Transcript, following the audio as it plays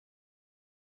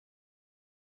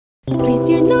Please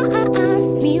do not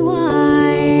ask me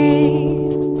why.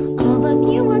 All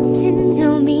of you want to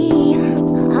know me,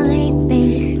 I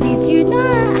think. Please do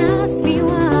not ask me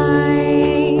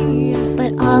why.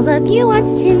 But all of you want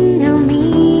to know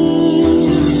me.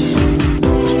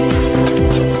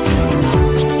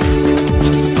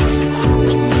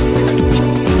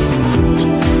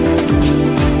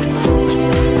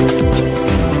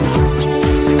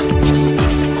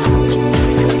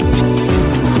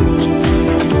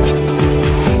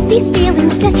 These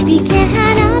feelings just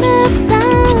began out of the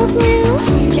blue.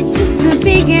 It's just a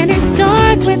beginner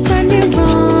start with a new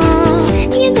role.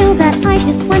 You know that I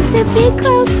just want to be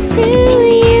close to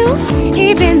you.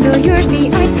 Even though you're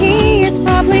VIP, it's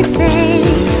probably fake.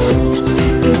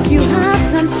 If you have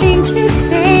something to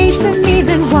say to me,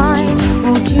 then why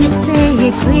won't you say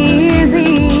it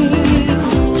clearly?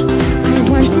 I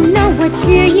want to know, what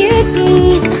do you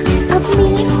think of me?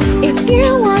 If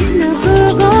you want to know,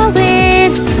 Google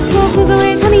it. Go Google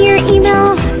it, tell me your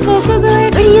email. Go Google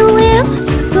it, where do you live?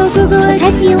 Go Google it, what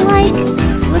type do you like?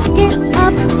 Look it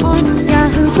up on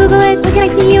Yahoo. Google it, when can I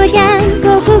see you again?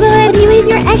 Go Google it, do you eat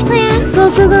your eggplant? Go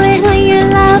Google it, tell your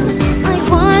love. I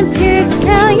want to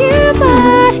tell you,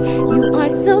 but you are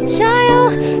so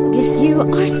childish, you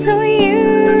are so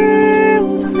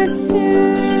useless too.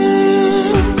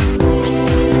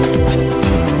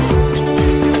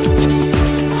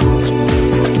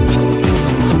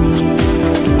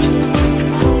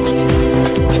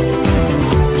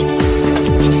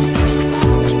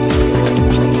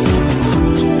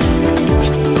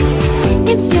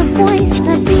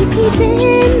 He's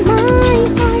in my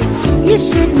heart. You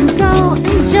shouldn't go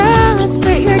and just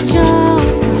quit your job.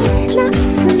 Not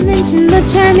to mention the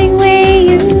charming way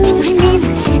you talk.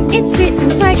 It's written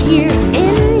right here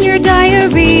in your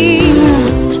diary.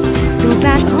 Go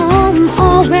back home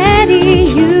already.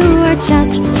 You are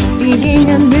just being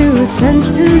a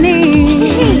nuisance to me.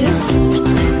 Hey,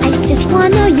 I just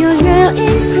want to know your real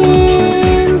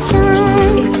intention.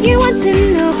 If you want to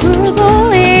know,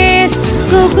 Google it.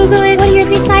 Go Google it, what are your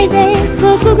 3 sizes?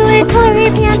 Go Google it, what color are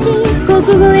your panties? Go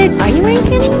Google it, are you wearing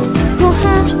panties? Go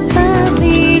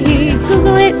happily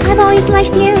Google it, I've always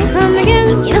liked you. Come again,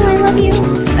 you know I love you.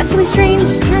 That's really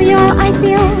strange, how you all I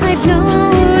feel. I've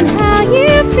known how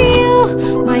you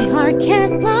feel. My heart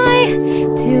can't lie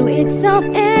to itself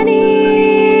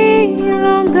any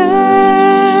longer.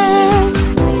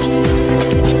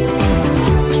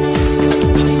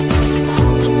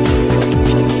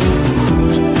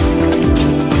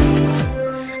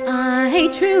 I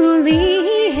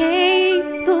truly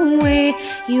hate the way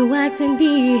you act and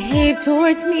behave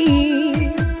towards me.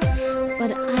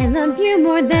 But I love you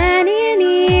more than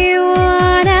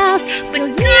anyone else. Still,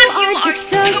 you are just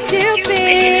so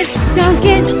stupid. Don't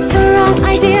get the wrong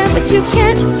idea, but you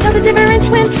can't tell the difference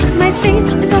when my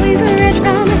face is always red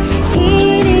from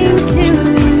eating too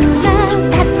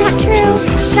loud. That's not true.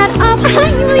 Shut up.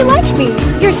 You really like me.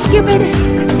 You're stupid.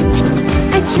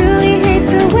 I truly hate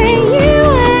the way you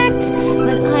act,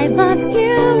 but I love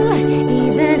you,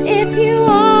 even if you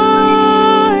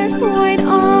are quite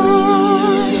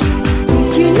odd.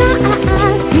 Please do not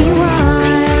ask me why.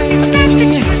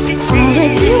 All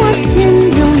that you want to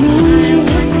know me,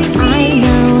 I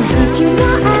know. Please do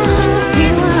not ask me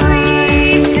why.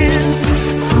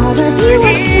 All that you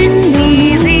want to know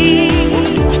me,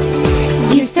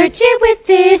 you search it with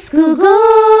this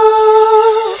Google.